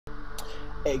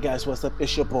Hey guys, what's up?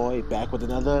 It's your boy back with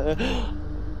another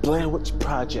Blair Witch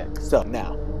project. So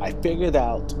now I figured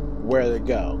out where to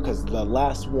go because the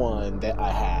last one that I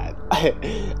had,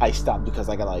 I stopped because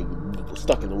I got like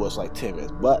stuck in the woods like 10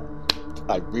 minutes. But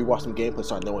I rewatched some gameplay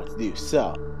so I know what to do.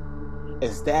 So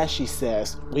instead, she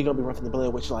says we're gonna be running from the Blair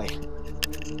Witch like,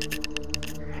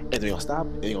 and they're gonna stop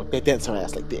and they're gonna dance her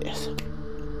ass like this.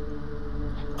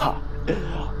 Ha!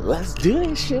 Let's do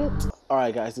this shit. All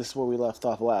right, guys, this is where we left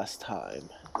off last time.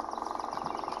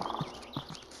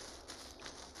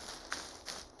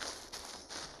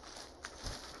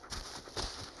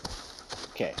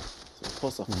 Okay, so we're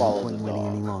supposed to follow the point waiting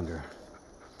any dog. longer.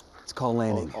 Let's call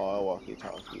landing. Oh,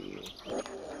 walkie-talkie.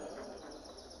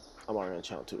 I'm already on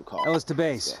channel 2 to call. Ellis to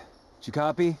base. Did you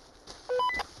copy?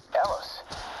 Ellis,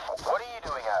 what are you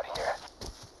doing out here?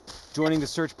 Joining the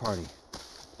search party.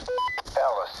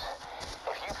 Ellis,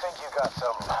 if you think you got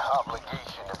some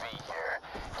obligation to be here,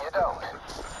 you don't.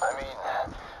 I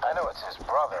mean, I know it's his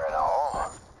brother and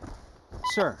all.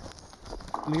 Sir,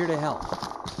 I'm here to help.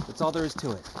 That's all there is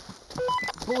to it.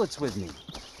 Bullet's with me.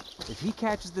 If he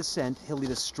catches the scent, he'll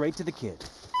lead us straight to the kid.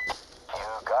 You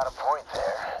got a point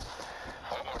there.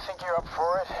 You think you're up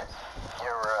for it?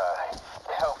 Your,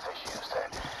 health issues,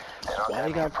 they're not Why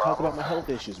you gotta talk about my health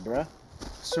issues, bruh?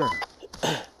 Sir,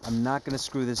 I'm not gonna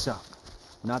screw this up.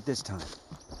 Not this time.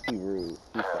 You rude.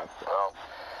 You fucked up. Well,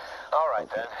 alright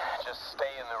then. Just stay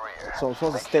in the rear. So I'm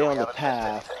supposed to Make stay sure on we the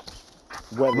haven't missed path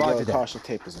anything. where the Roger that. caution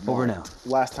tape is marked. Over now.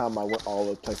 Last time I went all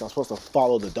over the place. I'm supposed to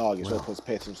follow the dog. You're Well, supposed to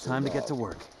pay attention to Time the to dog. get to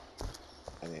work.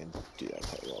 I didn't do that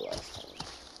quite well last time.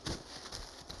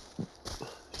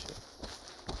 Shit.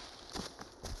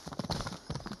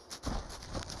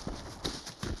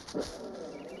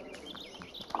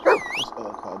 This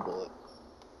other car bullet.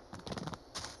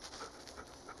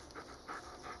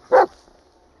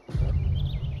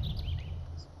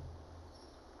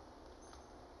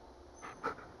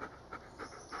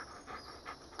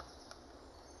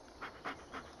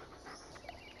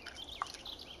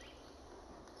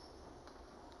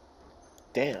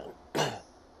 Damn.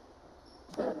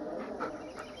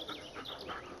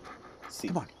 See.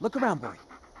 Come on, look around, boy.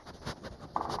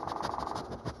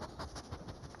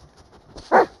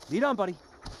 Lead on, buddy.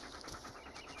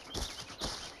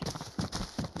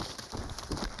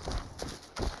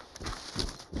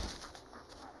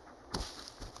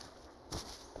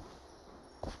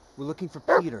 We're looking for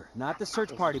Peter, not the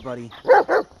search party, buddy.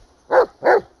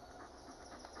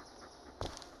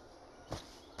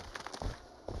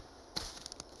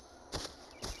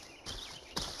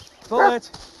 Bullet!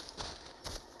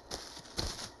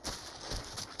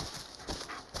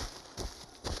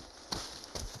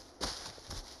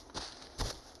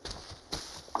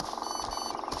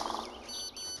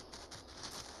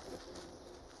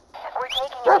 We're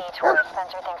taking a detour.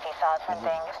 Spencer thinks he saw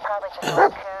something. It's probably just a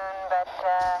raccoon, but,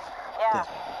 yeah.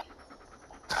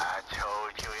 I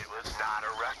told you it was not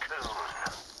a raccoon.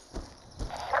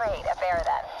 Great, a bear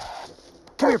then.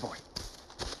 Come here, boy.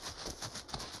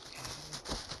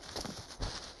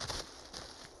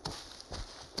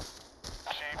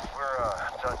 Chief, we're,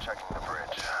 done checking the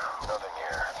bridge. Nothing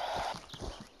here.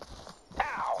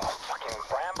 Ow! Fucking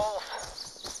brambles!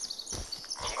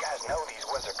 You guys know these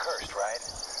woods are cursed, right?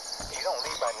 You don't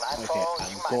leave by nightfall,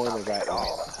 Okay, you I'm might going not the make right it way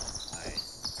all. now.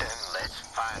 Then let's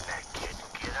find that kid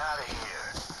and get out of here.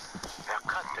 Now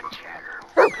cut the chatter and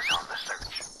focus on the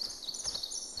search.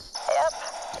 Yep,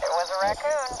 it was a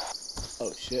raccoon.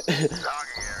 Oh shit.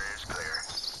 Logging area is clear.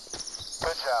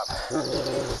 Good job.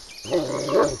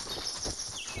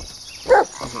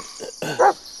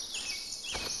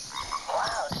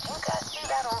 Wow, did you guys see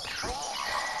that old tree?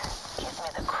 Gives me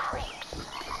the creeps.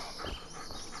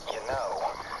 You know,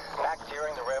 back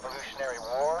during the Revolutionary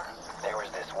War, there was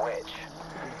this witch.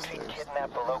 She'd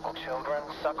kidnap the local children,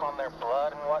 suck on their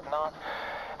blood and whatnot.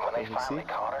 When they Let me finally see.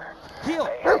 caught her, Heel.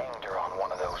 they hanged her on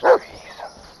one of those trees.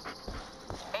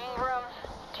 Ingram,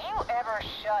 do you ever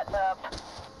shut up?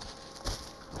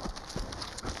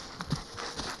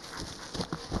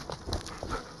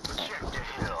 Check the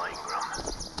hill, Ingram.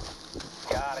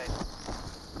 Got it.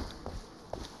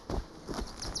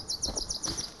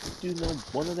 Dude, no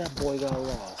wonder that boy got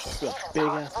lost. It's a big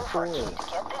ass For him forest.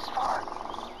 to get this far.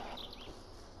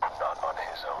 Not on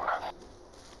his own.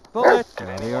 Bullet!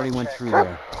 Yeah, they already went through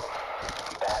there.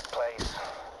 That place.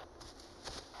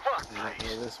 What You know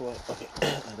place? this one? Okay, I know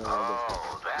where this one.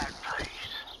 Oh, that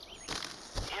place.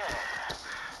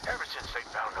 Yeah. Ever since they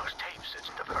found those tapes, it's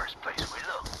the first place we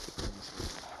looked.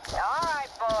 All right,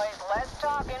 boys, less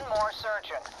talking, more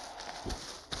searching.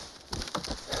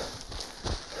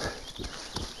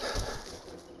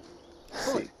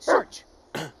 Bullet, search!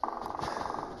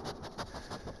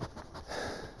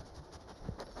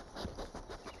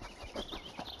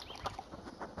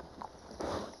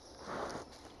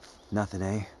 Nothing,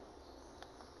 eh?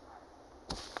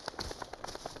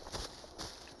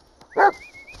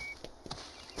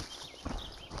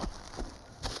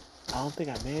 I don't think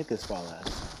I made it this far last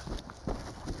time.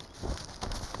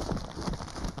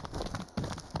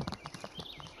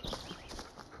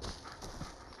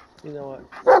 You know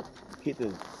what? He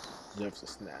deserves a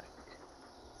snack.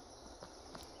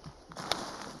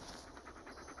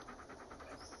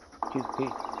 He looking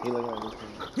at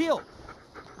everything. Heal!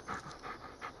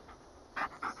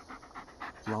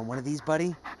 You want one of these,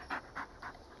 buddy?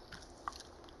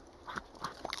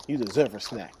 You deserve a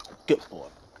snack. Good boy.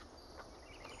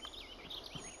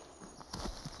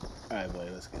 Alright, boy,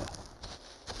 let's go.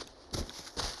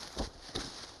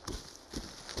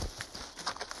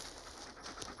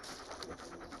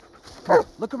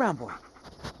 Look around, boy.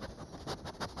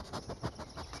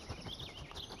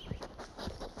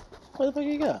 Where the fuck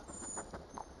you go?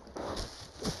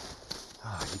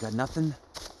 Oh, you got nothing?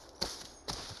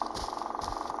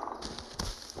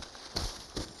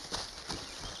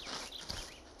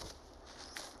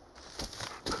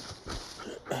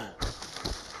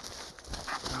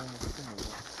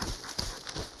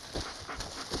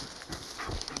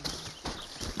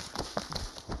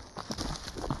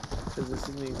 Because this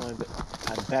isn't even going to be...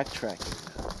 I'm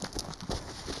backtracking now.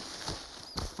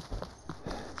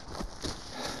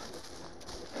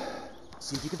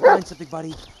 See if you can find something,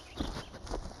 buddy.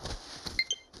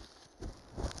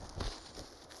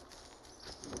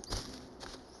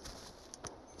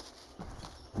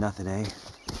 Nothing, eh?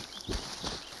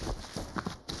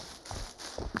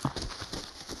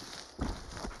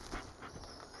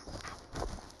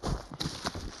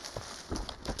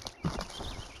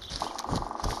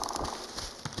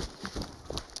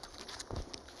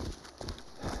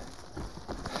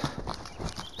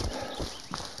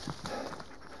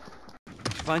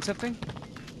 Find something?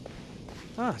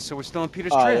 Ah, so we're still on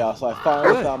Peter's trail. Yeah, so I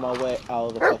finally found my way out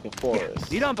of the fucking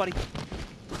forest. Lead on, buddy.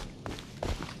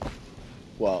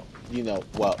 Well, you know,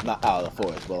 well, not out of the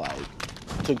forest, but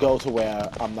like, to go to where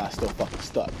I'm not still fucking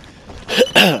stuck.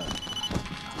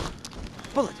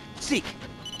 Bullet, seek.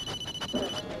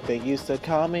 They used to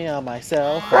call me on my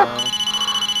cell phone.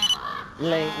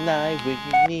 Late night when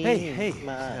you need Hey,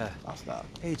 I'll stop.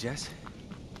 Hey, Jess.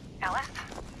 Ellis?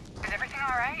 Is everything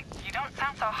alright? You don't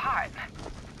sound so hot.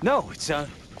 No, it's, I'm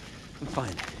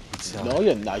fine. It's, No,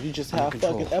 you're not. You just had a under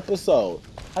control. fucking episode.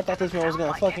 I thought this man was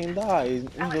gonna fucking die. He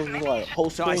was like, whole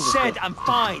So I screen said just- I'm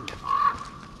fine.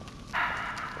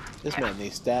 This man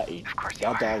needs Statty.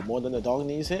 That dog more than the dog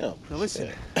needs him. Now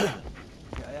listen. Shit.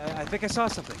 I think I saw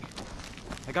something.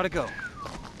 I gotta go.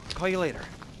 Call you later.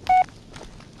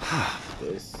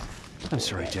 This. I'm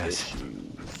sorry, Jess.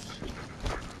 Issues.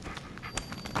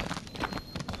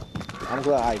 I'm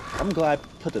glad I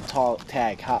put the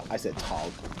tag hot. I said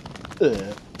tog. I'm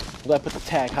glad I put the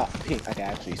tag hot pink. I can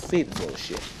actually see this little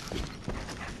shit.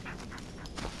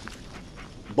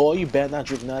 Boy, you better not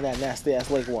drink none of that nasty ass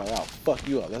lake water. I'll fuck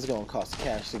you up. That's gonna cost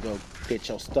cash to go get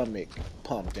your stomach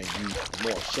pumped and use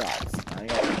more shots. I ain't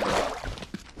got to do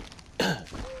that.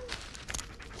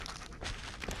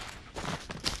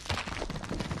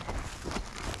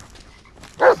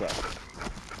 What's up?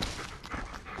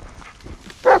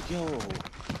 Yo.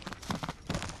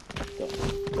 The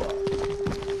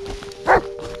fuck?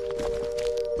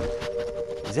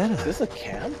 Is that Is this a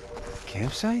camp?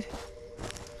 campsite?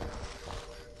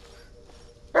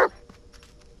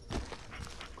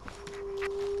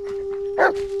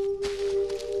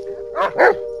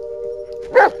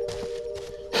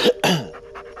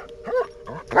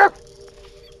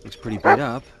 Looks pretty beat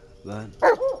up, but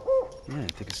yeah, I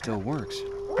think it still works.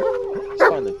 Let's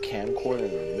find the camcorder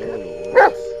in the middle of the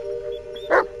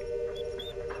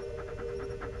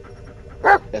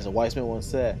woods. As a wise man once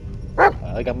said,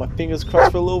 I got my fingers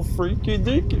crossed for a little freaky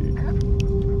dicky.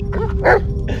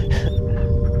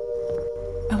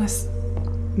 Ellis,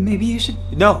 maybe you should...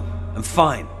 No, I'm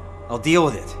fine. I'll deal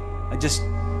with it. I just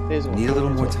need a little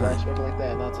more time. Flashback like that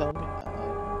and not tell me.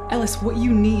 Ellis, what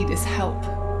you need is help.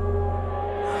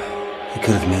 I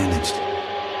could have managed.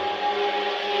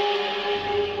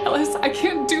 Ellis, I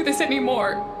can't do this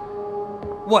anymore.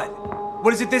 What?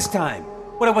 What is it this time?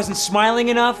 What, I wasn't smiling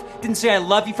enough? Didn't say I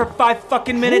love you for 5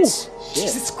 fucking minutes? Ooh, shit.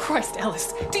 Jesus Christ,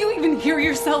 Ellis. Do you even hear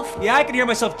yourself? Yeah, I can hear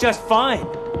myself just fine.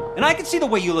 And I can see the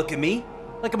way you look at me.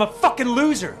 Like I'm a fucking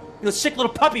loser. You're a sick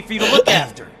little puppy for you to look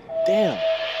after. Damn,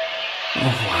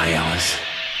 Oh, why, Alice?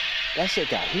 that shit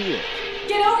got healed.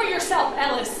 Get over yourself,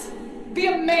 Ellis. Be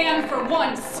a man for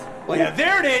once. Well, yeah,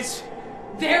 there it is.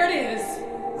 There it is.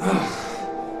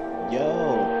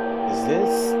 Yo, is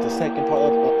this the second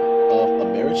part of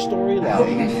marriage story. I hope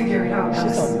you Like, can figure it out,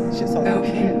 Alice. shit sounds I hope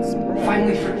you intense, can bro.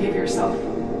 finally forgive yourself.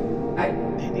 I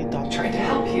They thought tried to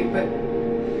help you, but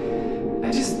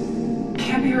I just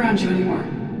can't be around you anymore.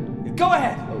 Go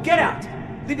ahead, get out.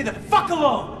 Leave me the fuck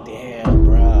alone. Damn,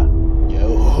 bruh. Yo.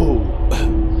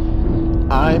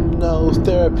 I'm no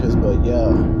therapist, but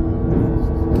yo.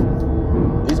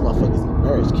 These motherfuckers need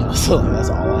marriage counseling. That's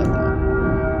all I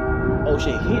know. Oh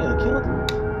shit, he done killed him?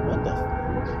 What the fuck?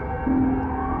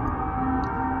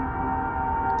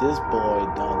 This boy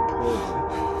done pulled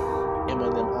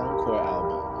Eminem Encore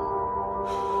album.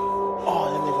 Oh,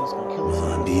 that nigga was gonna kill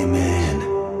himself. Be a man.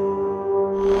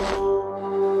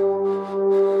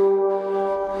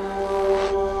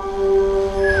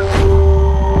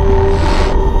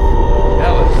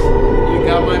 Alice, you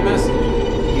got my message.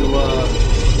 You,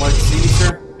 want to see me,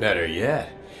 sir? Better yet,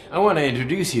 I want to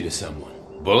introduce you to someone.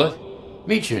 Bullet,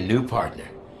 meet your new partner.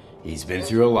 He's been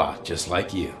through a lot, just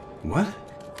like you. What?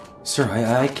 Sir,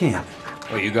 I can't.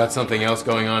 Oh, you got something else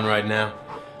going on right now?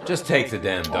 Just take the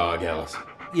damn dog, Alice.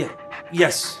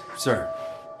 Yes, sir.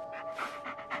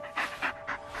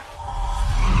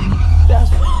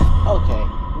 That's okay.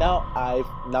 Now I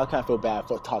kind of feel bad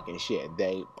for talking shit.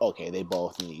 They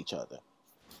both need each other.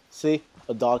 See,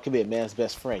 a dog can be a man's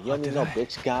best friend. You don't need no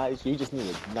bitch guys. You just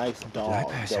need a nice dog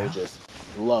that will just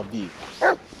love you.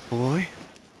 Boy.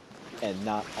 And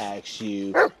not ask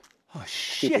you stupid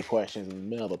Shit. questions in the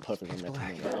middle of a perfect romantic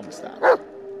moment. I'm gonna stop. Oh,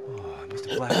 I must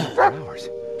have blacked out for hours.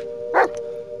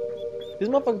 This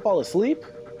motherfucker fall asleep?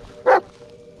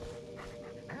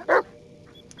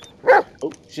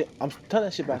 Oh shit! I'm turning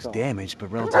that shit back on. Damaged,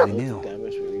 but relatively new.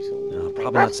 Damaged recently. No,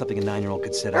 probably not something a 9-year-old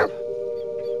could set up.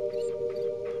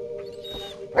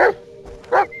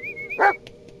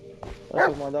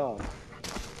 That's my dog.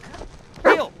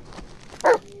 Heel!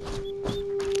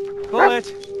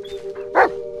 Bullet!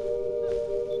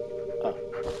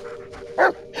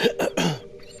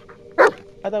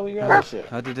 I thought we grabbed shit.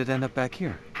 How did it end up back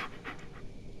here?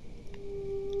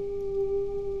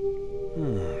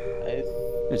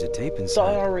 There's a tape So I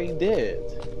inside. already did.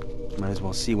 Might as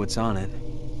well see what's on it.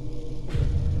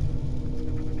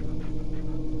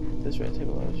 This red tape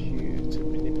allows you to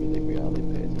manipulate reality,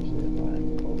 pay attention to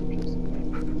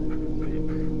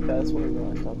the That's what we're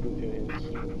gonna stop reviewing the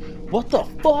key. What the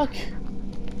fuck?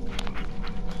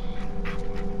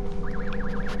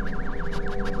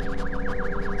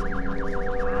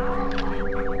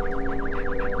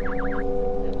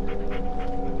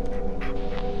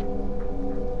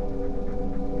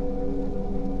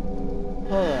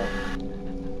 Hold on.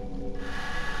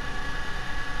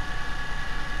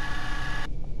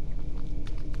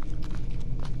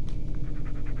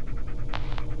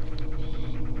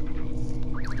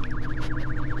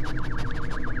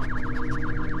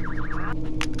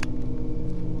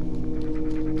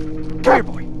 Come here,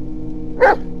 boy.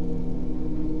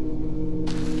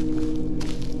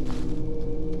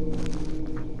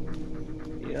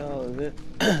 Yo, this...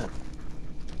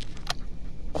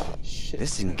 Shit.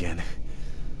 This thing again.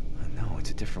 No, it's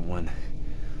a different one.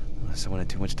 Unless someone had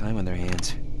too much time on their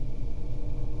hands.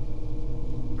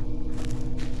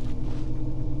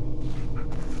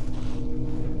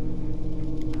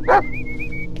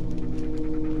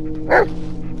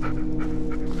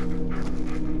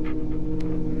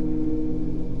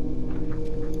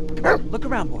 Come on, look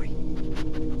around, boy.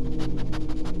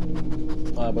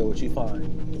 But what you find?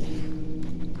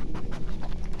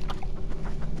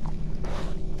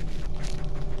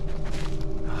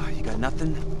 You got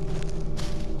nothing?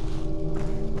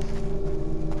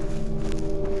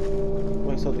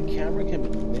 Wait, so the camera can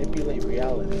manipulate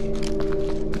reality.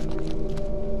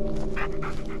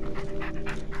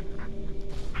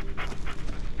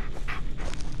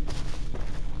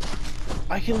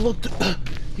 I can look.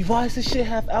 Why does this shit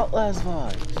have Outlast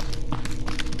vibes?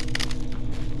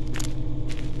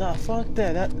 Nah, fuck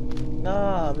that.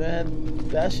 Nah, man.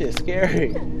 That shit's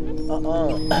scary.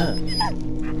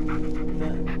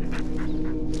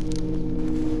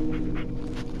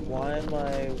 Why am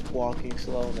I walking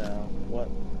slow now? What?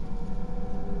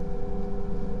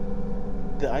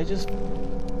 Did I just...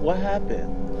 What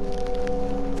happened?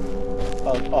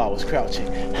 Oh, I was crouching.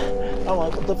 I'm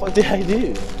like, what the fuck did I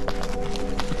do?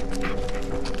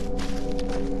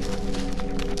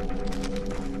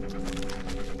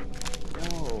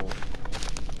 No.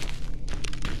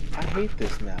 I hate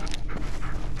this now.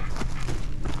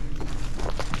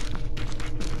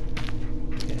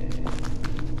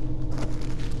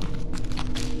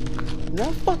 Is that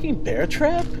a fucking bear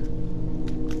trap?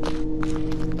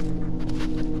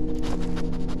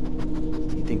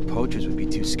 You think poachers would be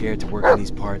too scared to work in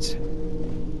these parts?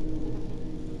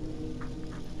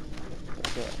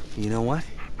 You know what?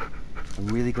 I'm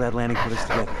really glad Lanning put us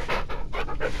together.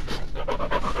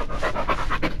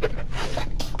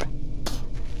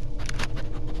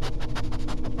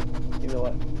 You know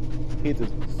what? He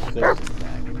deserves a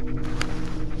snack.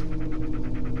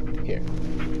 Here.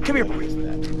 Come here, boy.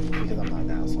 Snack, because I'm not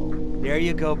an asshole. There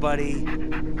you go, buddy.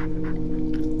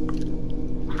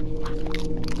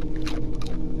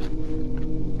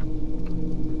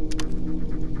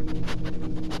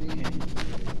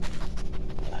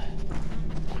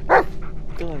 I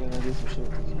feel like I gotta do some shit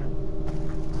with the camera.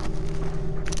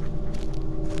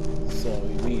 So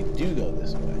we do go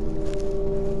this way.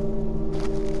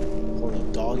 Hold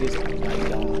on, dog is on my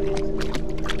guide.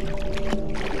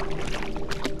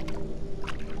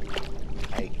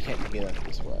 I can't get up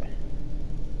this way.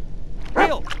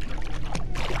 Heel!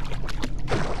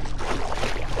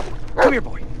 Come here,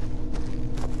 boy.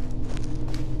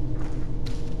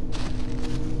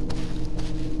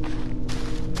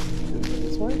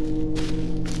 This way?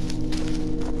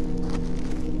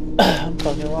 I'm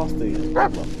fucking lost again.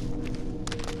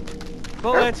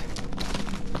 Bullet!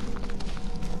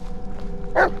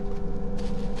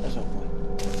 That's no point.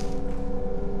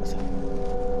 What's up?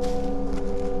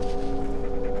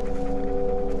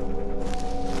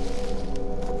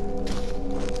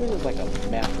 This is like a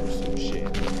map or some shit.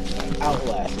 Like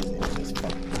Outlast is in this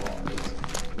fucking part.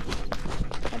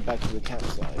 I'm back to the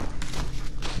campsite.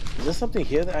 Is there something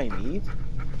here that I need?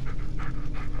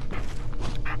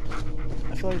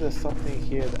 I feel like there's something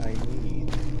here that I need.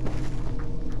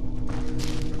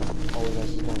 Oh,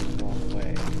 that's just going the wrong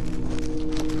way.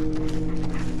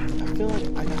 I feel like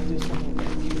I gotta do something with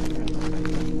that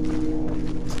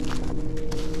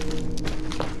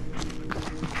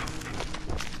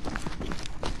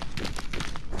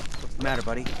What's the matter,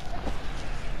 buddy?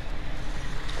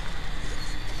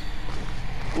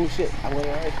 Oh shit, I went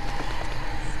right.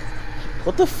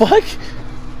 What the fuck?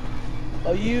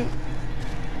 Are you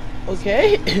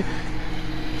okay?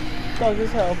 Dog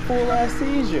just had a full ass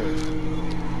seizure.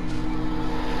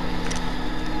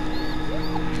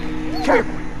 Come here,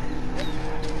 boy.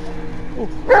 Ooh.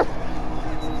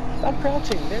 Stop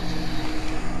crouching, bitch.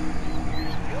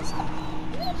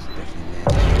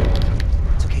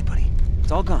 It's okay, buddy.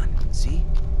 It's all gone. See?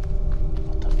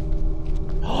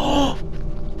 Oh,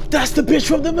 that's the bitch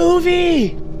from the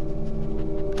movie.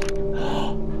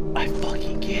 I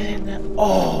fucking get it now.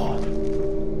 Oh,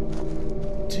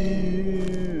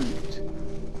 dude,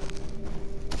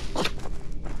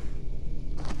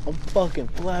 I'm fucking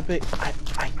flapping. I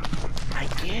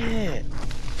get it.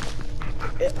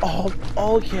 Oh,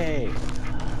 okay.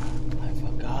 I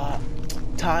forgot.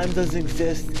 Time doesn't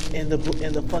exist in the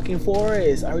fucking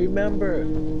forest. I remember.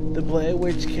 The Blair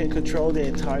Witch can control the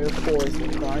entire forest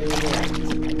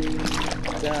environment.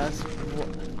 That's what.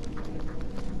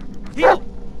 Heel!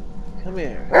 Come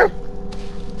here.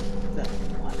 That,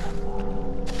 what the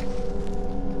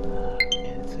fuck?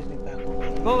 And it took me back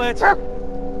over. Bullet! Is there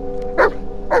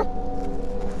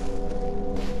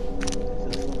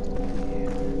something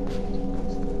here?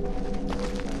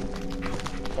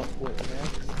 Fuck with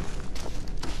next?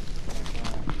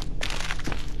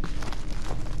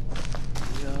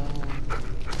 Yo.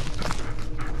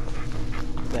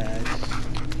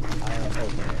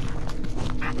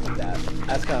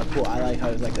 That's kind of cool. I like how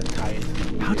it's like a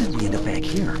tie-in. How did we end up back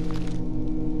here?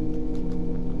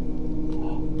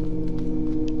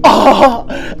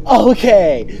 Oh,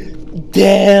 okay.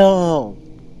 Damn.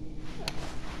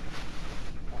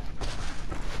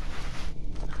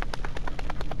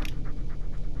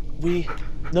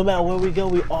 No matter where we go,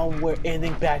 we're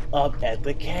ending back up at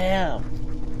the camp.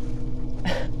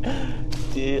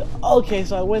 Dude, okay,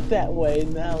 so I went that way.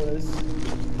 Now let's.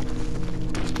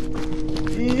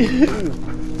 Dude.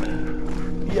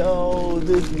 Yo,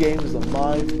 this game is a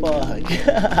mind fuck.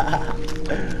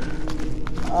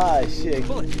 Ah, shit.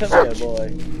 Come here, boy.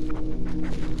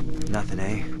 Nothing,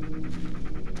 eh?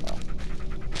 Oh.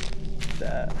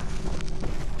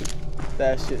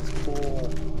 That shit's cool.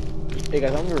 Hey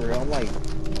guys, I'm real. I'm like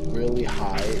really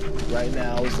high right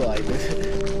now, so like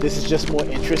this is just more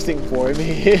interesting for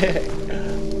me.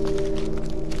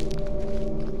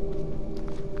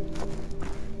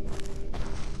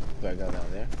 Do I go down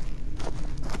there?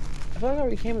 I feel like I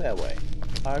already came that way.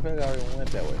 I feel like I already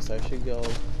went that way, so I should go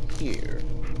here.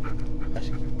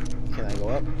 Can I go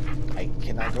up? I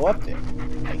cannot go up there.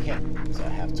 I can't, so I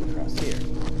have to cross here.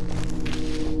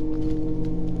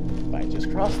 But I just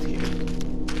crossed here.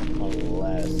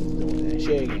 Unless it's doing that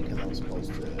shit again, because I'm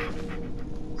supposed to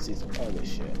see some other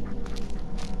shit.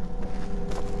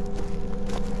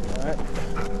 Alright.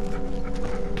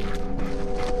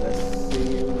 Let's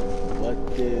see what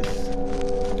this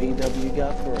VW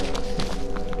got for us.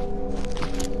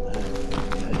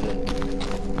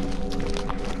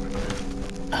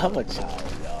 I'm a child,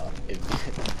 y'all.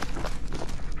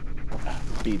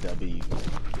 BW.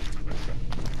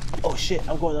 Oh shit,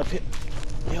 I'm going up here.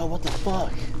 Yo, what the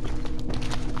fuck?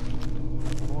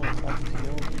 I'm going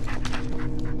uphill.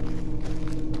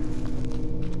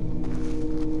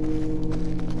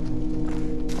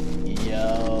 Yo.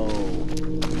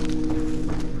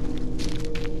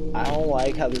 I don't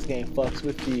like how this game fucks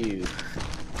with you.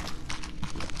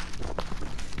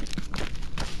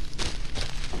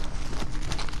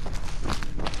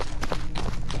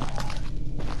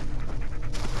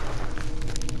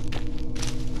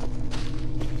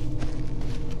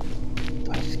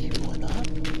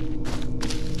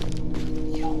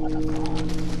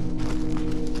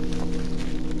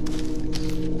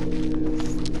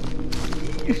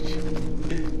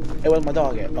 Hey, where's my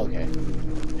dog at? Okay.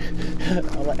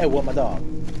 I'm like, hey, where's my dog?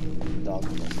 Dog. Are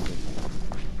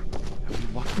we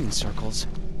walking in circles?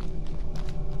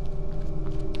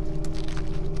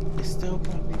 It's still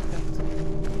brought me back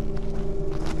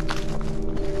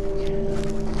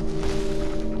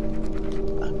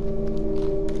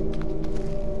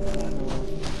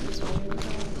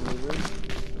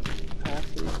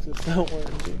to somewhere,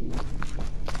 dude.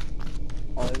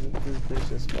 All I did this bitch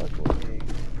just fuck with me.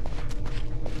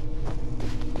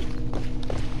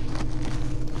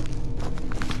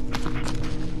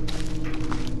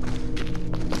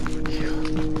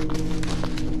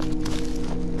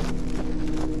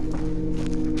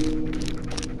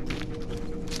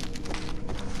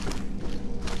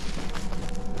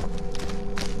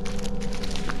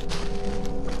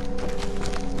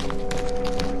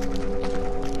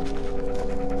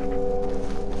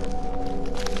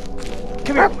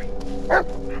 Come here!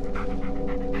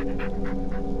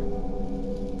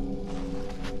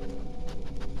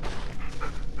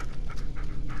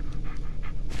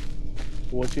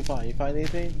 What'd you find? You find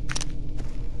anything?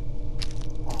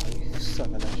 Oh, you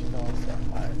suck at that shit.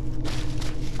 Alright.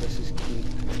 Let's just keep.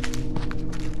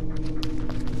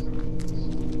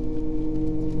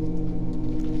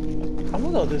 I'm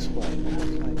gonna go this way.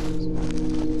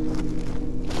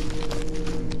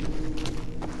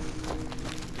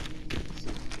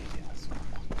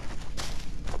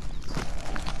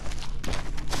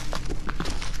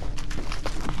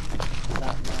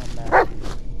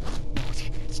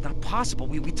 It's not possible.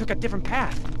 We took a different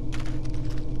path.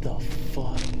 The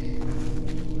fuck?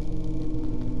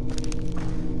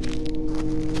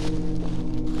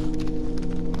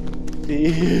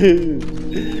 Dude.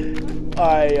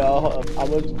 Alright, y'all.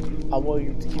 I'm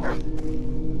going to keep.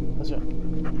 What's up?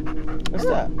 What's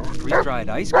that? Freeze-dried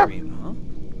ice cream, huh?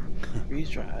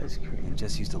 Freeze-dried ice cream.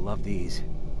 Jess used to love these.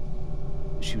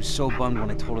 She was so bummed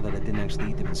when I told her that I didn't actually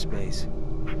eat them in space.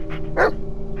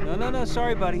 No,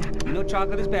 sorry, buddy. You know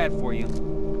chocolate is bad for you.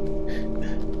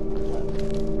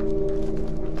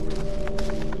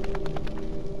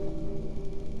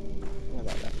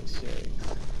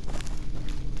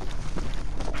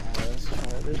 Let's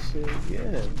try this shit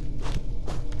again.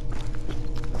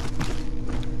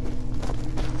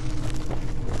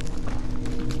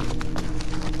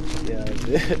 Yeah,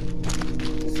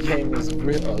 this game is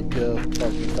real a good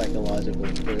fucking psychological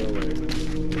thriller.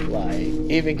 Like,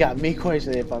 even got me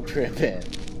questioning if I'm tripping.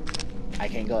 I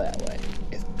can't go that way.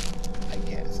 I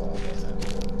can't, so I guess I'm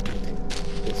going to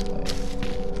take this way.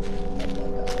 I'm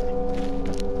going that way.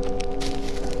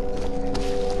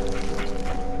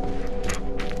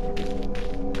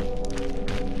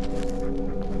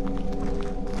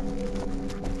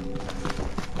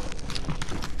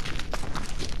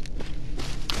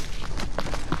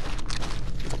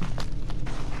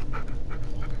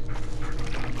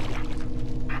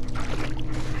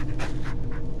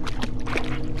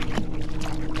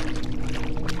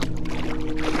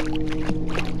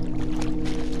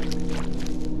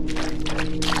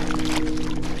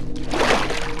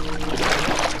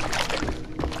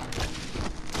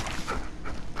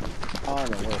 I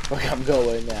don't know where the fuck I'm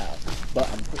going now, but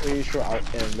I'm pretty sure I'll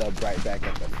end up right back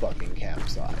at the fucking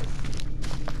campsite.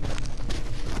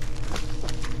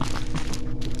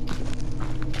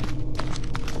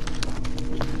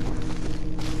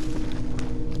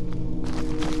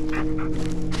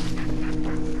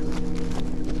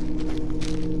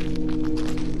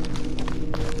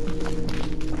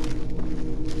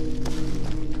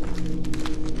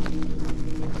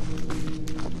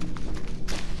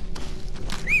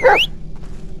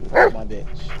 My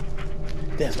bitch.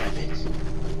 That's my bitch.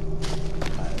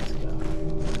 Alright, let's go.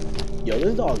 Yo,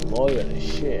 this dog's loyal as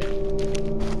shit.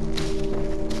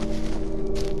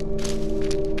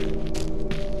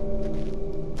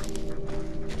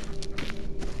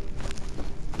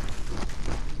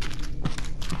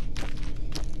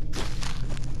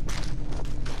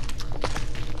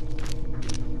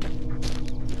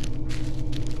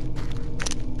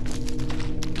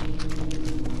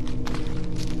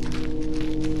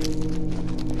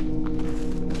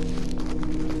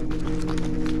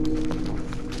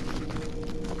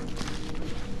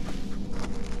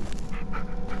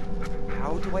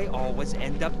 always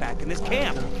end up back in this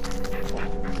camp.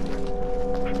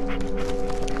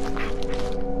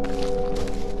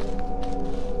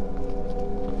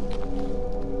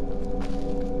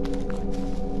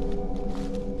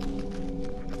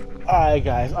 Alright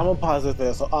guys, I'm gonna pause it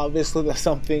there. So obviously there's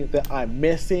something that I'm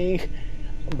missing,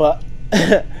 but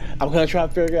I'm gonna try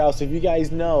to figure it out. So if you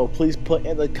guys know, please put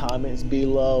in the comments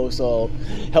below, so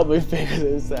help me figure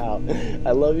this out.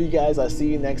 I love you guys. I'll see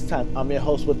you next time. I'm your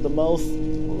host with the most.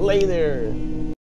 Later.